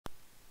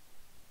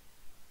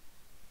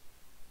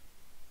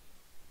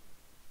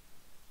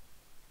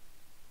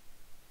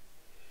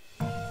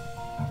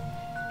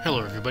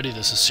everybody,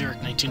 this is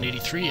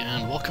Cyric1983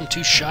 and welcome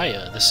to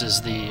Shaiya. This is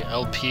the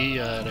LP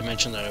that I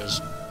mentioned that I was,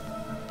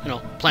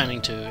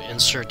 planning to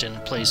insert in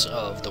place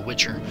of The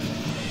Witcher.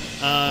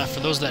 For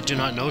those that do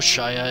not know,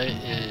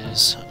 Shaiya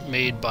is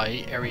made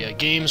by Area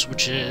Games,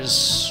 which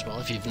is, well,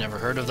 if you've never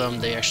heard of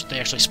them, they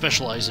actually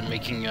specialize in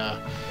making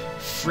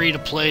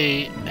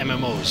free-to-play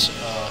MMOs.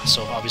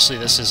 So obviously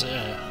this is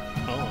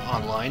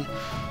online.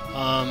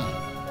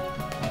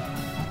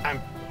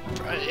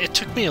 It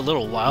took me a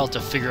little while to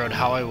figure out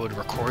how I would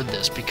record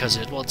this because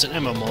it's an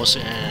MMO,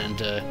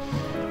 and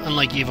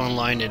unlike EVE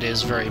Online, it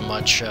is very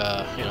much you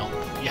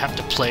have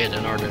to play it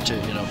in order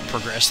to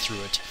progress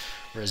through it.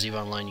 Whereas EVE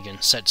Online, you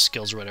can set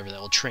skills or whatever that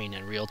will train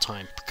in real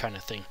time, kind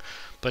of thing.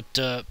 But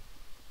I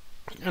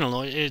don't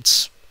know.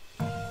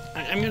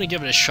 I'm gonna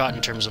give it a shot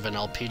in terms of an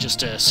LP just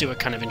to see what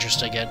kind of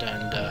interest I get,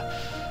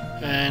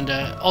 and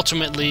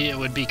ultimately, it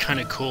would be kind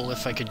of cool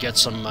if I could get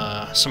some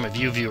of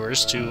you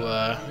viewers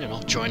to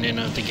join in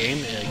at the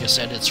game. Like I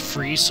said, it's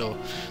free, so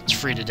it's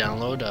free to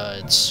download.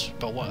 It's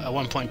about a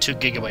 1.2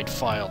 gigabyte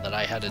file that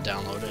I had to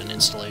download, an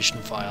installation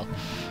file.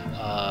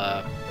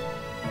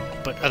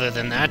 But other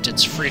than that,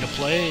 it's free to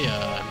play.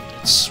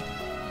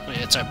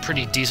 It's a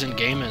pretty decent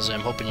game, as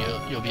I'm hoping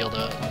you'll be able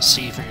to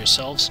see for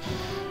yourselves.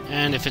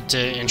 And if it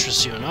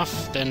interests you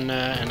enough, then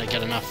and I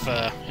get enough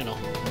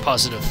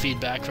positive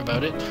feedback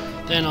about it,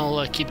 then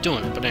I'll keep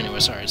doing it. But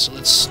anyways, alright, so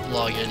let's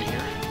log in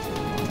here.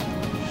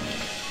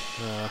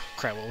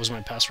 Crap, what was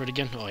my password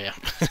again? Oh yeah.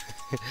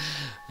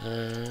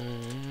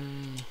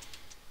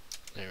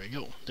 There we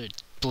go.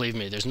 Believe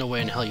me, there's no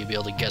way in hell you'd be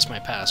able to guess my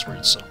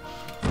password, so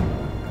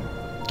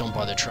don't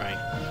bother trying.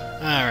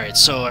 Alright,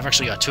 so I've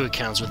actually got two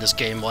accounts with this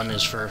game. One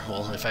is for,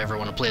 well, if I ever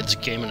want to play this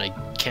game and I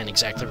can't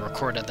exactly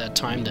record at that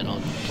time, then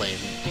I'll play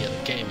the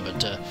other game.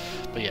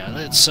 But yeah,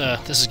 this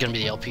is going to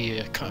be the LP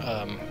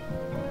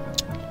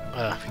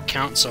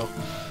account, so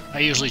I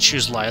usually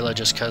choose Lila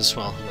just because,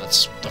 well,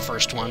 that's the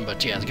first one.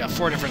 But yeah, it's got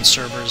 4 different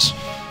servers.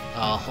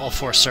 All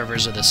 4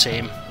 servers are the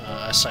same,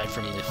 aside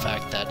from the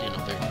fact that,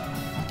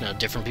 they're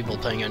different people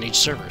playing on each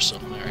server, so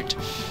alright.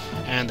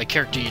 And the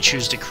character you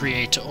choose to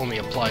create only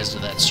applies to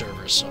that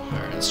server, so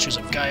alright, let's choose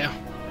up Gaia.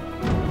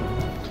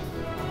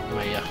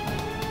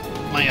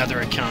 My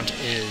other account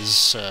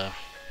is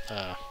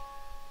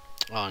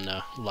on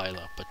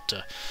Lila, but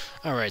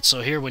alright,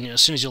 so here,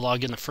 as soon as you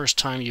log in the first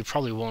time, you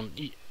probably won't,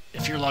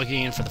 if you're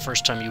logging in for the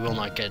first time, you will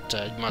not get,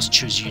 you must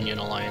choose Union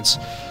Alliance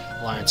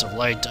of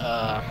Light.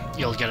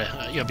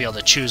 You'll be able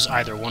to choose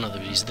either one of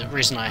these. The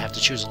reason I have to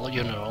choose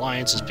Union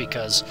Alliance is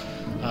because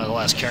the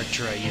last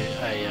character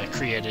I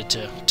created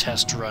to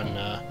test run,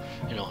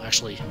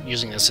 actually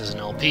using this as an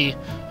LP,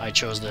 I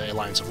chose the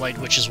Alliance of Light,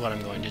 which is what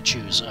I'm going to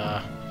choose.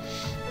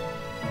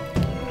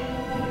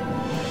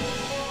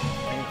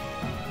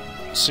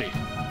 Let's see.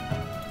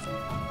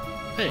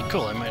 Hey,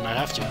 cool, I might not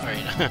have to.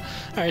 Alright.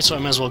 Alright, so I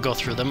might as well go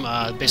through them.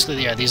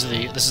 Basically, yeah, this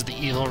is the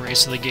evil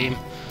race of the game.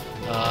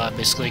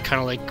 Basically, kind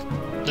of like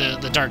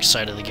the dark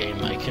side of the game,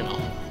 like,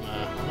 well,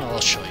 I'll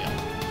show you.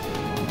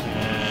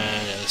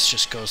 And this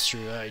just goes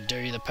through, I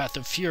dare you the path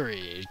of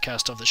fury,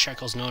 cast off the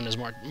shackles known as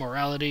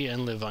morality,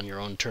 and live on your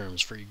own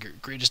terms. For your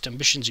greatest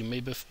ambitions may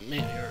be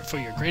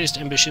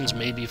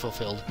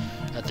fulfilled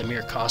at the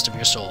mere cost of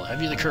your soul.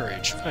 Have you the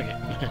courage? Okay.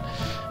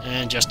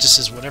 And justice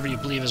is whatever you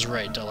believe is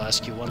right. I'll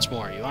ask you once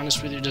more. Are you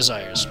honest with your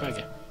desires?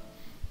 Okay.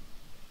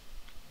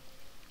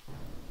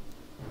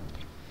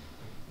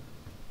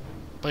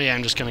 But yeah,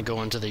 I'm just going to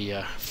go into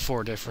the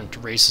 4 different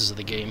races of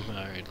the game.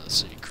 Alright, let's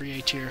see.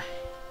 Create here.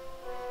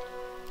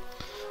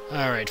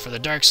 Alright, for the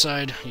dark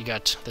side, you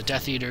got the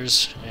Death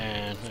Eaters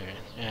and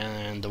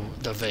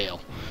the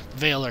Veil. The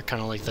Veil are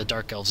kind of like the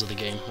Dark Elves of the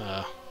game.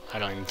 I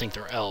don't even think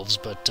they're elves,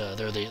 but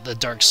they're the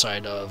dark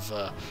side of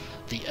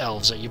the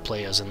elves that you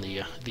play as in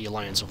the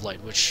Alliance of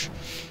Light, which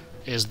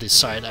is the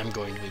side I'm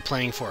going to be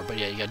playing for. But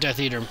yeah, you got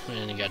Death Eater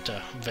and you got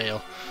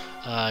Veil.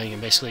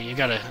 You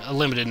got a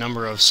limited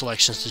number of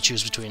selections to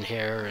choose between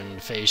hair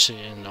and face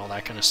and all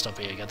that kind of stuff.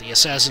 But yeah, you got the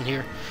Assassin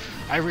here.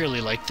 I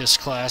really like this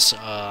class.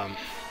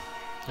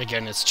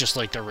 Again, it's just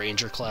like the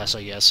Ranger class,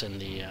 I guess, in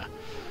the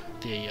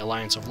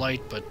Alliance of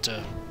Light. But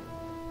I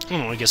don't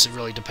know. I guess it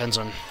really depends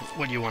on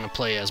what you want to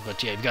play as.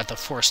 But yeah, you've got the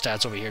 4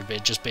 stats over here,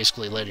 but just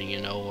basically letting you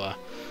know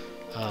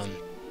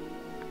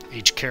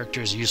each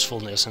character's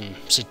usefulness in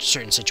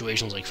certain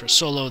situations. Like for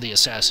solo, the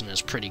Assassin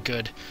is pretty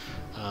good.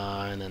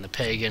 And then the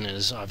Pagan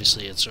is,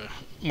 obviously, it's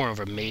more of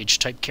a mage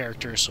type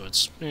character, so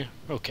it's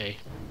okay,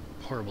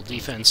 horrible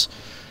defense.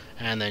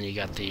 And then you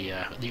got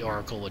the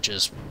Oracle, which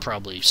is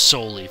probably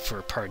solely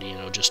for party,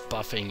 just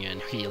buffing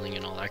and healing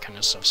and all that kind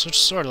of stuff. So it's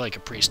sort of like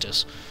a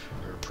priestess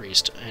or a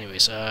priest.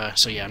 Anyways,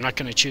 so yeah, I'm not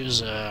going to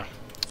choose the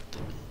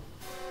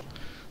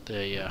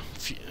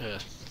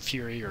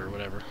Fury or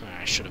whatever.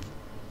 I should have.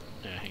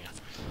 Hang on.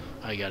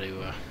 I got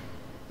to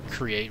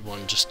create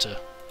one just to.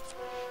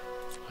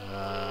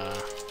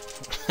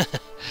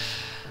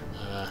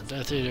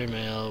 Death Eater,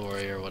 male,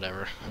 warrior,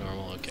 whatever.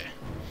 Normal, okay.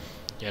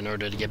 Yeah, in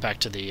order to get back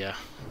to the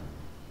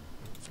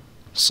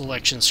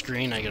selection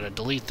screen, I gotta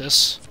delete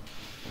this.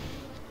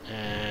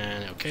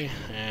 And Okay,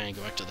 and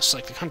go back to the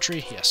select the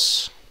country.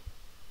 Yes.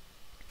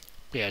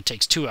 Yeah, it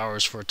takes 2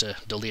 hours for it to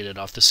delete it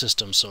off the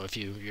system, so if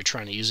you're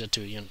trying to use it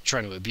to,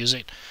 trying to abuse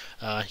it,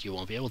 you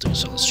won't be able to.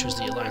 So let's choose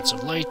the Alliance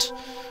of Light,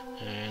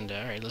 and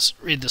alright, let's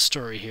read the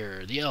story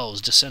here. The elves,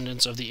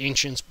 descendants of the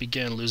ancients,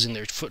 began losing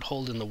their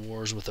foothold in the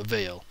wars with the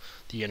Veil.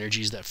 The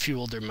energies that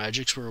fueled their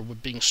magics were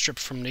being stripped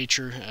from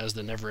nature as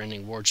the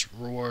never-ending wars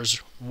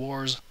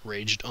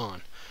raged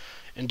on.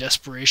 In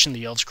desperation,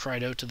 the elves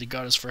cried out to the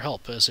goddess for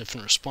help, as if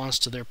in response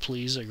to their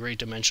pleas, a great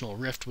dimensional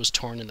rift was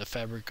torn in the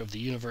fabric of the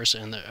universe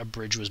and a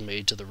bridge was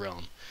made to the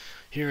realm.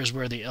 Here is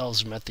where the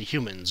elves met the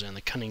humans, and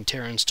the cunning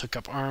Terrans took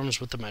up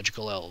arms with the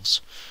magical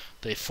elves.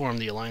 They formed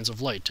the Alliance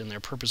of Light, and their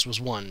purpose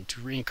was one,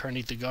 to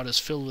reincarnate the goddess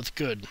filled with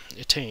good,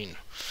 Etain.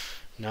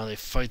 Now they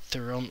fight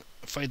their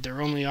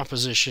only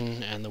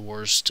opposition, and the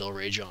wars still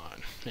rage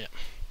on. Yeah.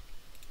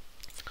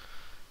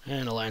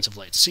 And Alliance of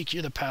Light. Seek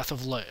you the path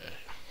of light.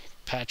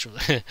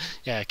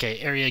 Yeah, okay.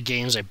 Area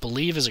Games, I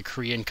believe, is a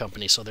Korean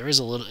company, so there is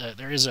a little,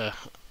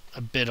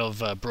 a bit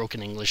of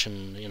broken English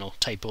and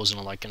typos and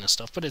all that kind of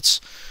stuff, but it's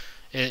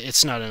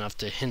not enough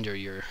to hinder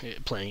your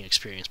playing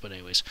experience. But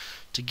anyways,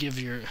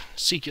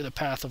 seek you the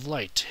path of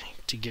light.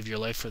 To give your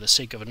life for the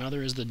sake of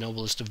another is the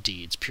noblest of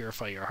deeds.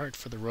 Purify your heart,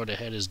 for the road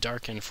ahead is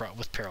dark and fraught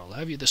with peril.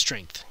 Have you the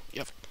strength?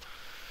 Yep.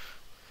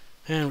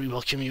 And we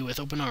welcome you with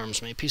open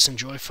arms. May peace and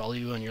joy follow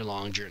you on your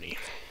long journey.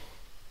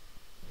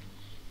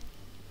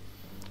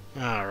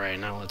 Alright,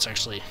 now let's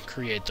actually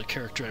create the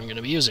character I'm going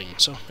to be using.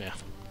 So, yeah.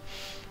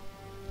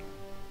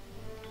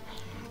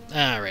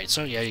 Alright,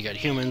 so yeah, you got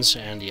humans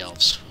and the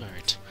elves.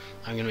 Alright.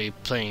 I'm going to be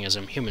playing as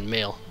a human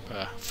male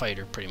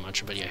fighter, pretty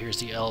much. But yeah,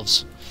 here's the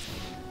elves.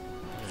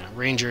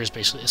 Ranger is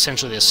basically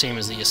essentially the same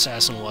as the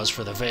assassin was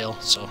for the Veil.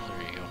 So,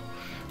 there you go.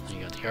 Then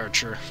you got the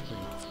archer,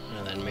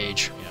 and then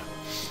mage. Yeah.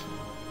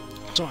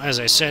 So, as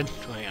I said,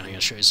 I'm going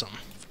to show you something.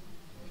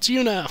 It's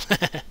you now!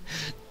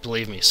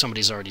 Believe me,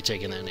 somebody's already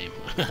taken that name.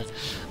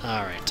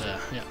 Alright,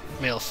 yeah,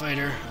 male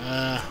fighter.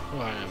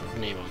 What do I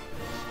name him?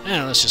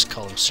 Let's just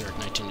call him Sirik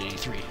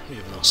 1983,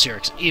 even though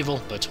Sirik's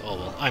evil, but oh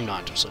well, I'm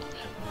not, so yeah.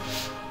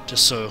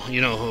 Just so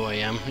you know who I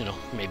am,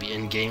 maybe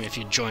in-game if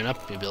you join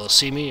up, you'll be able to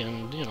see me,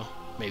 and,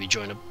 maybe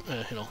join a,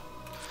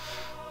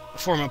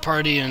 form a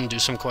party and do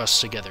some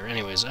quests together.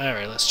 Anyways,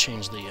 alright, let's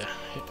change the, alright,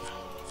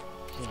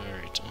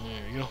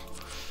 there we go.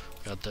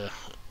 Got the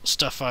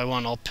stuff I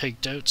want all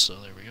picked out, so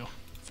there we go.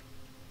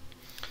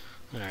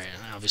 Alright,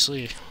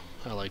 obviously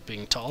I like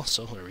being tall,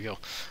 so there we go.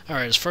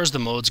 Alright, as far as the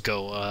modes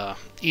go,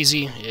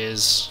 easy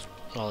is,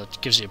 well, it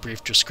gives you a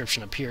brief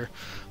description up here.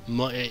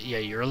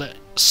 Yeah,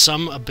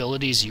 some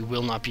abilities you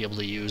will not be able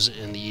to use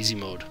in the easy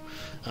mode.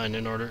 And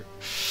in order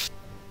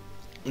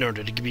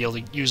to be able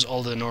to use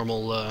all the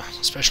normal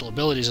special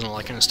abilities and all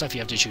that kind of stuff,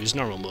 you have to choose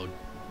normal mode.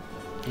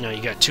 Now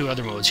you got two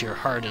other modes here,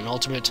 hard and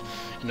ultimate.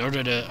 In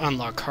order to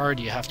unlock hard,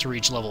 you have to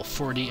reach level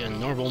 40 in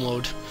normal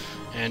mode,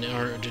 and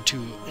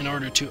in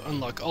order to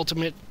unlock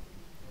ultimate,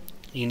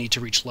 you need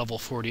to reach level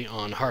 40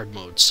 on hard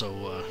mode.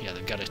 So yeah,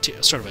 they've got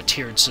a sort of a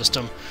tiered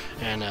system,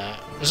 and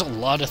there's a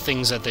lot of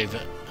things that they've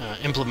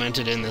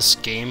implemented in this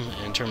game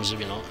in terms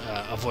of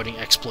avoiding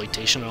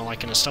exploitation and all that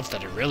kind of stuff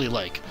that I really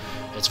like.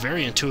 It's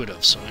very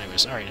intuitive. So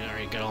anyways, alright, I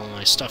already got all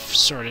my stuff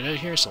sorted out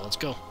here, so let's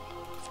go.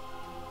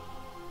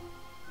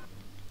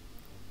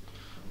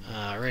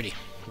 Alrighty,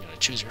 you gotta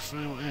choose your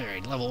file.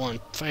 Alright, level 1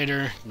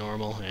 fighter,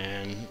 normal,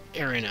 and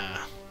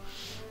arena.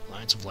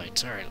 Alliance of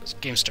Lights. Alright, let's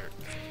game start.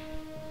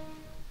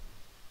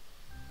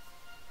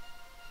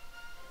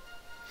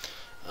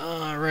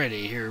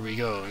 Alrighty, here we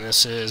go, and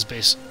this is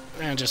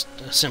just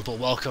a simple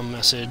welcome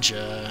message.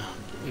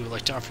 We would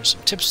like to offer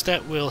some tips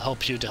that will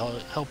help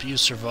you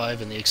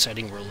survive in the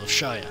exciting world of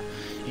Shaiya.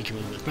 You can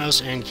move with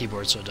mouse and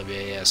keyboard, so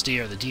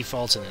WASD are the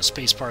defaults, and then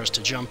spacebar is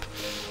to jump.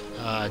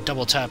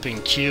 Double tapping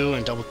Q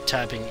and double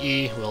tapping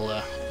E will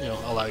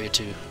allow you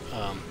to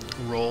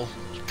roll,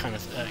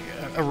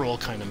 a roll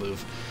kind of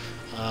move.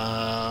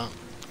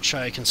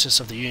 Shaiya consists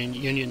of the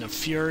Union of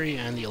Fury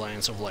and the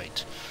Alliance of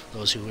Light.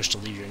 Those who wish to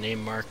leave your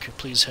name mark,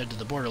 please head to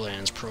the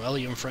Borderlands,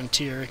 Proelium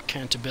Frontier,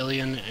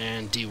 Cantabillion,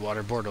 and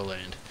Dewater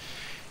Borderland.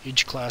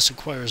 Each class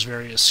acquires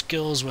various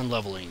skills when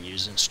leveling.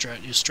 Use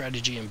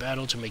strategy in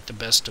battle to make the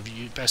best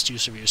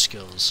use of your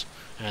skills.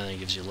 And then it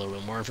gives you a little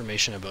bit more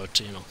information about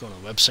going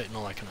to the website and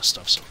all that kind of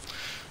stuff. So,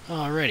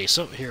 alrighty,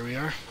 so here we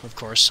are. Of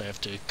course, I have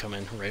to come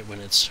in right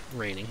when it's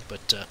raining,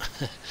 but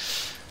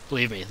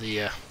believe me,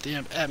 the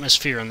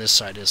atmosphere on this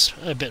side is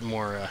a bit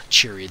more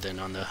cheery than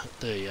on the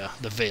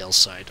Veil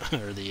side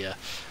or the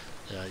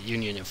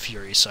Union of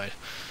Fury side.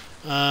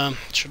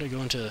 Should I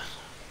go into?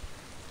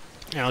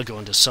 Yeah, I'll go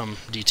into some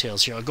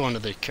details here. I'll go into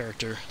the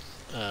character,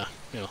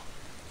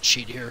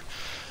 sheet here.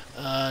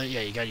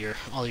 Yeah, you got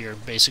all your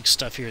basic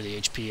stuff here: the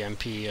HP,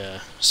 MP,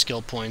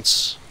 skill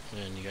points,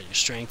 and you got your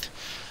strength.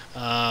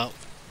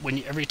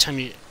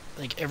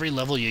 Every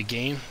level you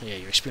gain, yeah,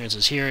 your experience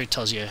is here. It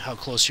tells you how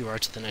close you are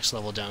to the next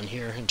level down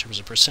here in terms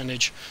of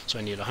percentage. So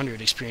I need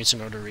 100 experience in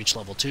order to reach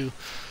level 2.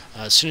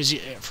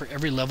 For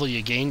every level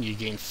you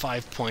gain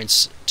 5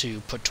 points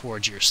to put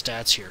towards your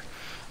stats here.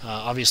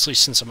 Obviously,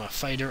 since I'm a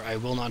fighter, I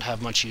will not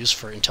have much use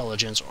for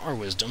intelligence or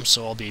wisdom,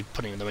 so I'll be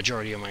putting the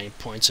majority of my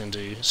points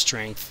into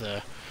strength,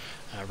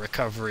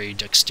 recovery,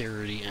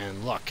 dexterity,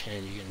 and luck.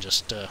 And you can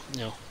just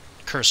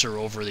cursor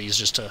over these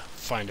just to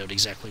find out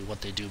exactly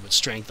what they do. But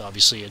strength,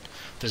 obviously, at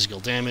physical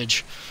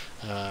damage.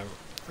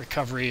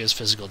 Recovery is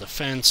physical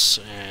defense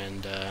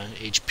and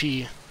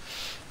HP.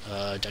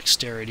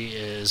 Dexterity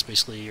is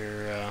basically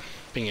your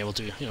being able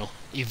to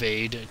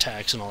evade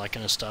attacks and all that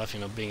kind of stuff.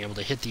 Being able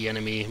to hit the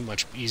enemy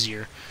much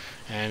easier,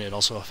 and it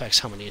also affects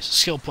how many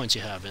skill points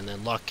you have. And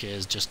then luck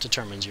is just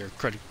determines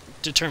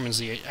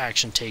the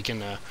action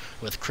taken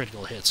with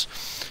critical hits.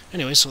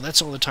 Anyway, so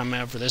that's all the time I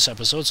have for this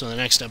episode. So in the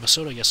next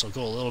episode, I guess I'll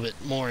go a little bit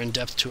more in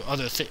depth to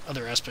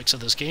other aspects of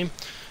this game,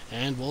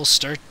 and we'll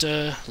start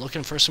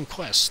looking for some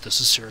quests.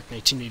 This is Zurich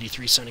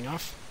 1983 signing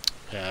off.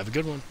 Have a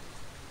good one.